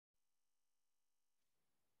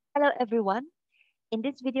Hello everyone. In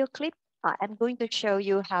this video clip, I'm going to show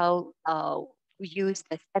you how we use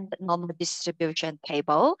the standard normal distribution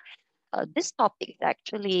table. This topic is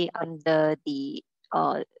actually under the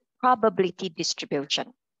probability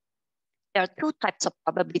distribution. There are two types of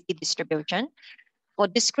probability distribution. For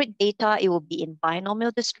discrete data, it will be in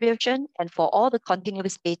binomial distribution, and for all the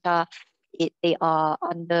continuous data, they are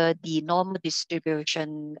under the normal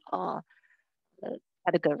distribution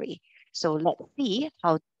category. So let's see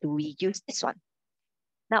how do we use this one.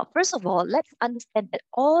 Now, first of all, let's understand that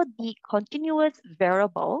all the continuous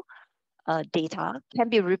variable data can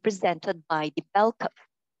be represented by the bell curve.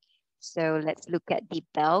 So let's look at the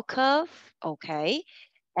bell curve. Okay,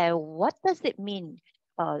 and what does it mean?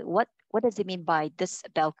 What does it mean by this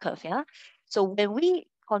bell curve? Yeah. So when we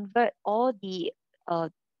convert all the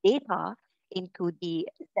data into the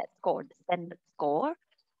z-score, the standard score,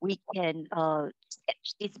 we can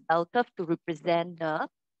sketch this bell curve to represent the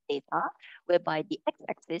data, whereby the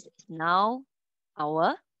x-axis is now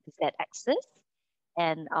our z-axis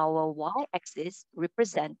and our y-axis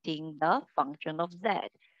representing the function of z.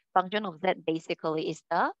 Function of z basically is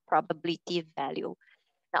the probability value.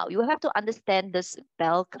 Now, you have to understand this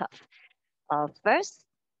bell curve. First,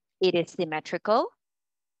 it is symmetrical.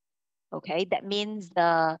 Okay, that means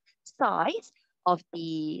the size of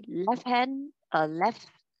the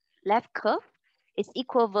left curve is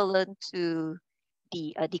equivalent to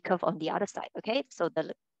the curve on the other side. Okay, so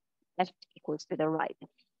the left equals to the right.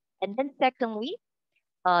 And then secondly,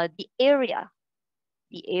 the area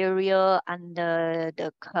under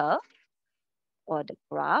the curve or the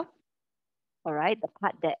graph, all right, the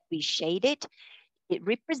part that we shaded, it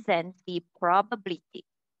represents the probability.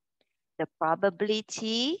 The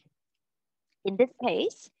probability in this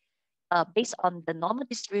case, based on the normal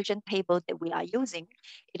distribution table that we are using,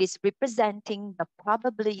 it is representing the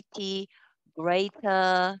probability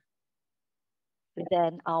greater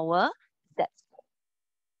than our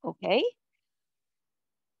z-score. Okay.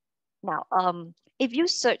 Now, if you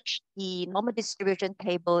search the normal distribution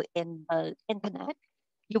table in the internet,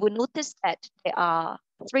 you will notice that there are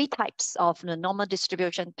three types of the normal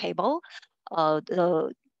distribution table.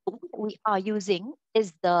 The one we are using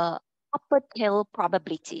is the upper tail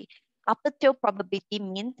probability. Upper tail probability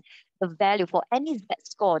means the value for any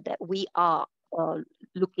z-score that we are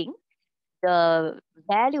looking, the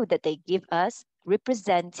value that they give us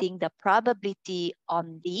representing the probability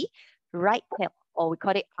on the right tail, or we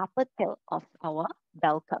call it upper tail of our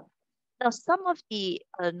bell curve. Now, some of the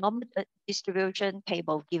normal distribution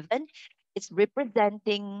table given is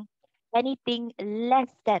representing anything less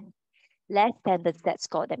than the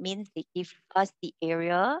z-score. That means they give us the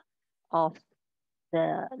area of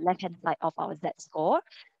the left-hand side of our z-score.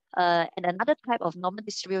 And another type of normal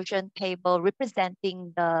distribution table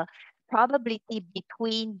representing the probability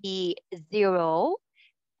between the 0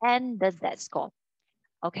 and the z-score.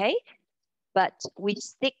 Okay, but we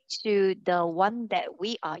stick to the one that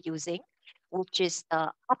we are using, which is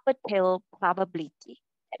the upper tail probability.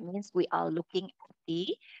 That means we are looking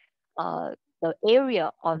at the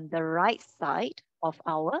area on the right side of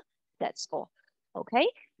our z-score. Okay,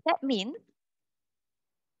 that means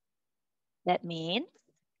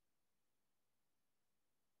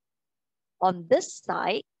on this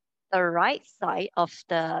side, the right side of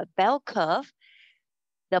the bell curve,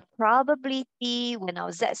 the probability when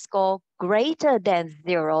our z-score greater than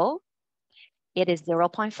 0, it is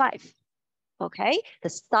 0.5. Okay, the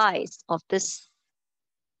size of this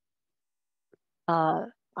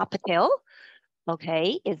upper tail,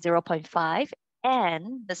 okay, is 0.5,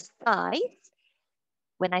 and the size,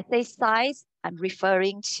 when I say size, I'm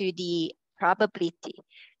referring to the probability.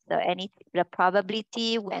 So the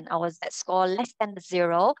probability when our z-score less than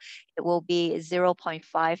 0, it will be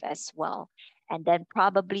 0.5 as well. And then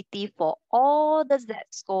probability for all the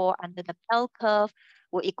z-score under the bell curve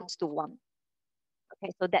will equals to 1.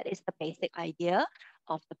 Okay, so that is the basic idea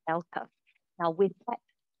of the bell curve. Now with that,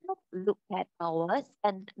 let's look at our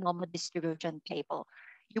standard normal distribution table.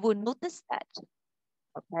 You will notice that,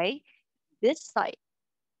 okay, this side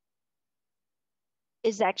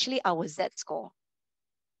is actually our z-score.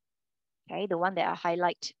 Okay, the one that I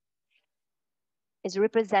highlight is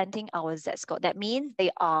representing our z-score. That means they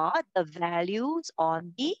are the values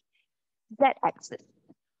on the z-axis,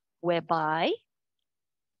 whereby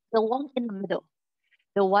the one in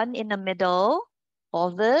the middle,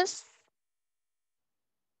 all this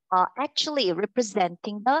are actually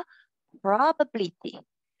representing the probability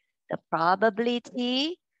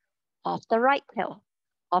of the right tail,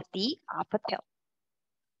 of the upper tail.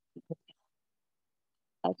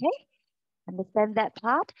 Okay, understand that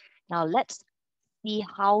part? Now let's see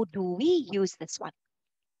how do we use this one.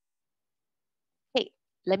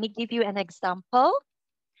 Let me give you an example.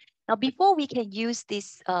 Now, before we can use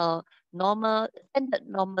this standard normal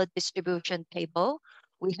distribution table,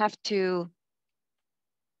 we have to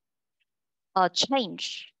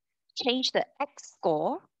change the X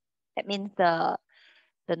score. That means the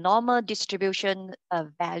normal distribution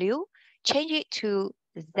value, change it to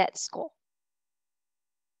Z score.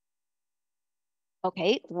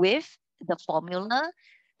 Okay, with the formula,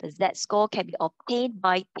 the Z score can be obtained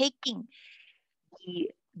by taking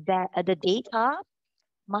the data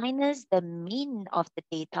minus the mean of the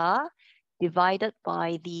data divided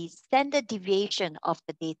by the standard deviation of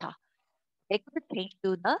the data. We're going to change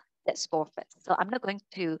to the Z score first. So I'm not going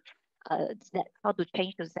to how to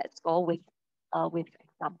change the Z score with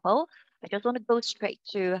example. I just want to go straight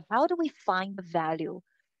to how do we find the value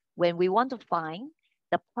when we want to find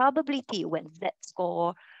the probability when Z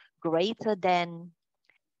score greater than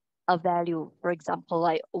a value, for example,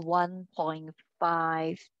 like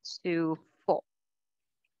 1.524.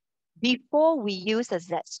 Before we use a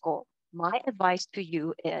Z score, my advice to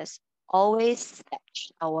you is always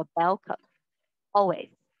sketch our bell curve,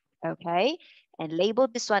 always, okay? And label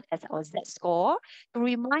this one as our Z score to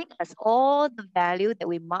remind us all the value that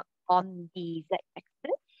we mark on the Z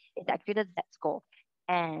axis is actually the Z score.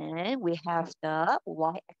 And we have the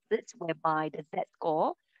Y axis whereby the Z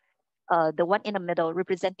score, the one in the middle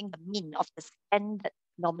representing the mean of the standard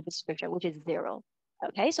normal distribution, which is 0.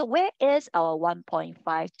 Okay, so where is our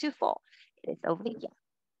 1.524? It is over here.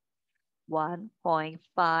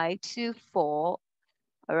 1.524. All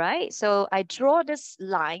right, so I draw this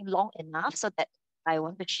line long enough so that I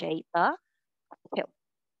want to shade the tail.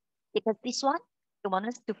 Because this one, we want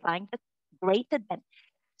us to find the greater than.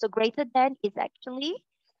 So greater than is actually,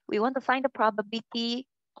 we want to find the probability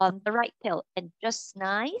on the right tail. And just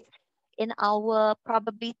nice, in our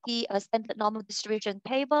probability standard normal distribution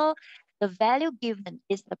table, the value given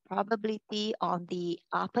is the probability on the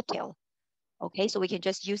upper tail. Okay, so we can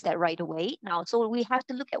just use that right away. Now, so we have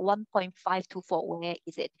to look at 1.524. Where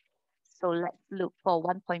is it? So let's look for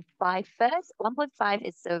 1.5 first. 1.5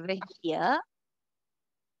 is over here.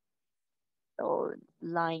 So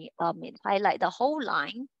line, highlight the whole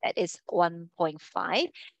line. That is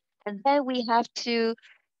 1.5. And then we have to,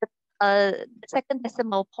 the second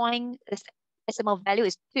decimal point, decimal value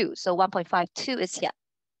is 2. So 1.52 is here.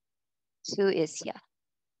 2 is here.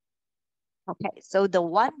 Okay, so the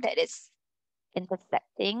one that is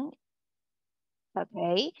intersecting,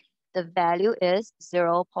 okay, the value is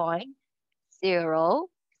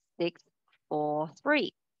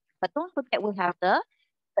 0.0643. But don't forget we have the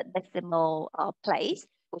decimal place,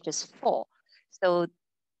 which is 4. So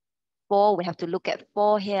 4, we have to look at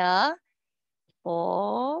 4 here.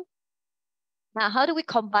 4. Now, how do we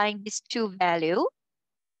combine these two values?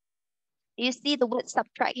 You see the word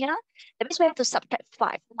subtract here? That means we have to subtract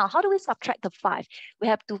 5. Now, how do we subtract the 5? We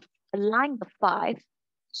have to align the 5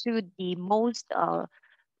 to the most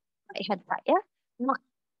right-hand side, yeah? Not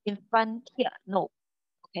in front here, no.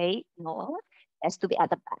 Okay, no, it has to be at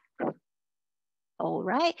the back. All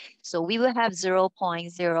right, so we will have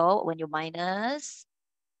 0.0 when you minus.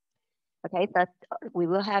 Okay, that we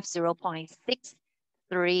will have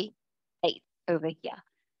 0.638 over here.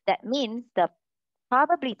 That means the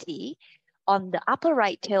probability on the upper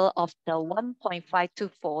right tail of the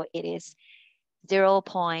 1.524, it is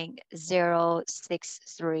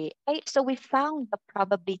 0.0638. So we found the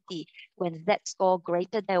probability when Z score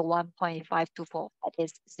greater than 1.524, that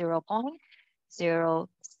is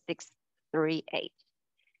 0.0638.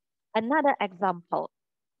 Another example,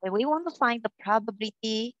 when we want to find the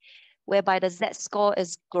probability whereby the Z score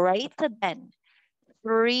is greater than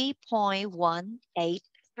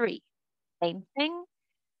 3.183. Same thing,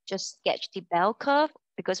 just sketch the bell curve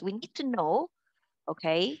because we need to know,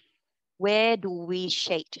 okay, where do we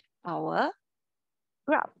shade our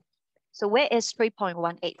graph? So where is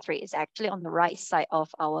 3.183? It's actually on the right side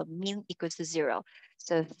of our mean equals to 0.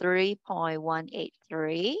 So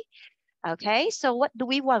 3.183. Okay, so what do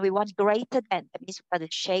we want? We want greater than. That means we got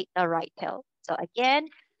to shade the right tail. So again,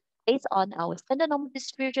 based on our standard normal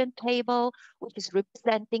distribution table, which is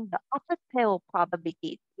representing the upper tail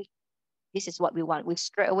probability, this is what we want. We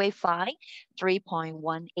straight away find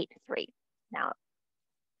 3.183. Now,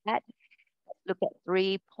 let's look at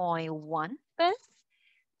 3.1 first.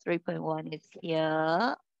 3.1 is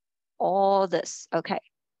here. All this, okay.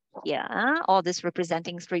 Yeah, all this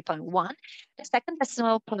representing 3.1. The second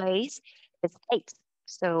decimal place is 8.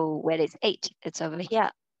 So where is 8? It's over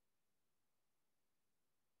here.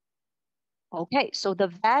 Okay, so the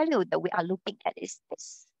value that we are looking at is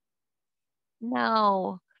this.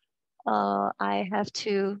 Now, I have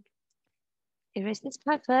to erase this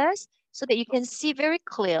part first so that you can see very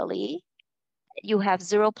clearly. You have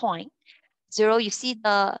 0.0. You see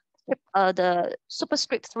the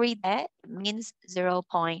superscript 3 there means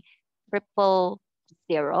 0.000,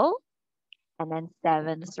 and then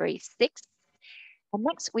 736. And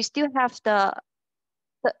next, we still have the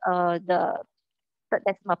third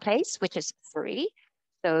decimal place, which is 3.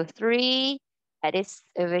 So 3, that is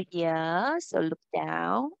over here. So look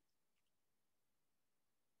down.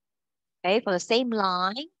 Okay, for the same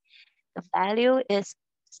line, the value is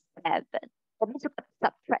 7. That means you could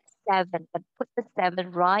subtract 7 and put the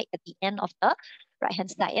 7 right at the end of the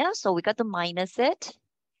right-hand side. Yeah? So we got to minus it.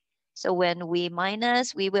 So when we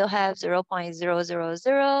minus, we will have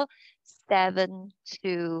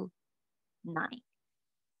 0.000729.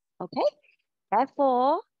 Okay,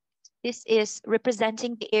 therefore, this is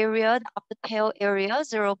representing the area of the tail area,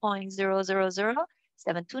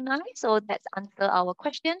 0.000729. So that's answer our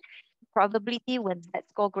question. Probability when z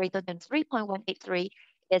score greater than 3.183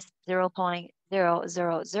 is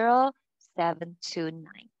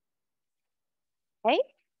 0.000729. Okay,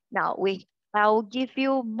 now I'll give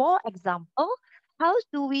you more example. How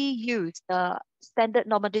do we use the standard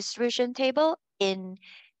normal distribution table in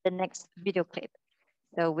the next video clip?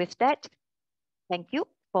 So with that, thank you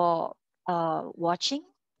for watching.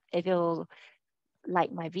 If you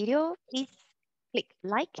like my video, please click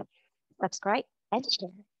like, subscribe, and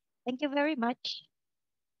share. Thank you very much.